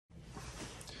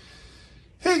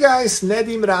guys,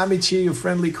 Nedim Ramic here, your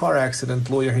friendly car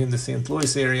accident lawyer here in the St.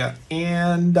 Louis area,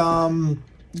 and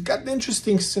got an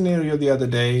interesting scenario the other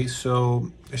day.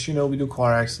 So as you know, we do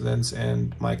car accidents,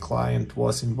 and my client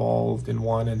was involved in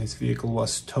one, and his vehicle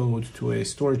was towed to a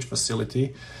storage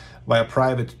facility by a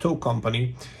private tow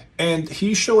company, and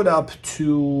he showed up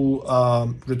to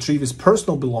retrieve his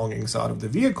personal belongings out of the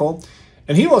vehicle.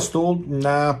 And he was told,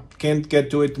 nah, can't get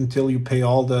to it until you pay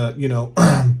all the,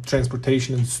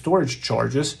 transportation and storage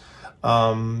charges.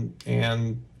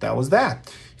 And that was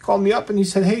that. He called me up and he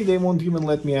said, hey, they won't even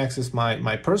let me access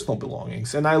my personal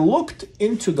belongings. And I looked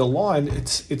into the law, and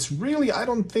it's really, I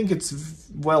don't think it's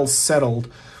well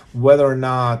settled whether or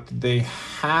not they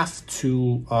have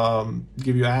to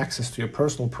give you access to your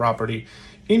personal property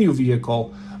in your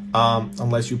vehicle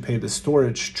unless you pay the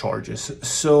storage charges.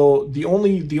 So the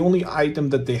only item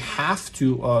that they have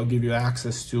to give you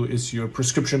access to is your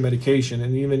prescription medication,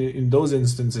 and even in those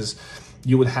instances,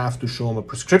 you would have to show them a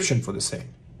prescription for the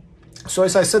same. So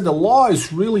as I said, the law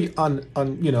is really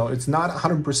it's not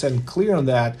 100% clear on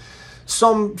that.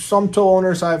 Some tow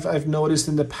owners I've noticed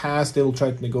in the past, they will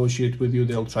try to negotiate with you.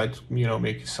 They'll try to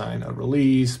make you sign a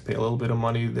release, pay a little bit of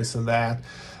money, this and that.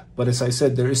 But as I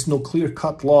said, there is no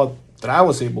clear-cut law that I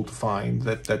was able to find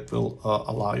that will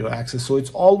allow you access. So it's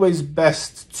always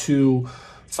best to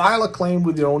file a claim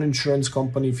with your own insurance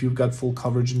company if you've got full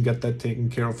coverage, and get that taken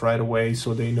care of right away,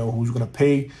 so they know who's going to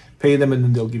pay them, and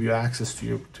then they'll give you access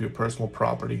to your personal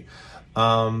property.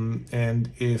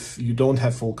 And if you don't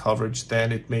have full coverage,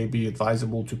 then it may be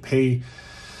advisable to pay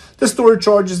the storage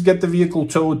charges, get the vehicle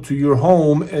towed to your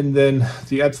home, and then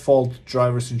the at-fault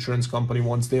driver's insurance company,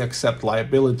 once they accept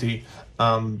liability,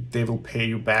 they will pay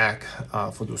you back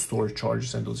for those storage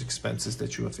charges and those expenses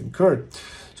that you have incurred.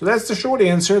 So that's the short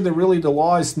answer. The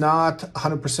law is not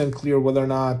 100% clear whether or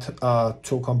not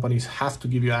tow companies have to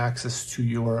give you access to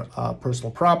your personal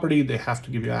property. They have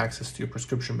to give you access to your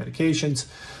prescription medications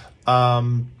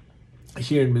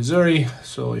here in Missouri.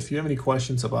 So if you have any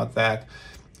questions about that,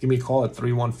 give me a call at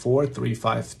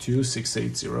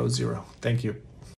 314-352-6800. Thank you.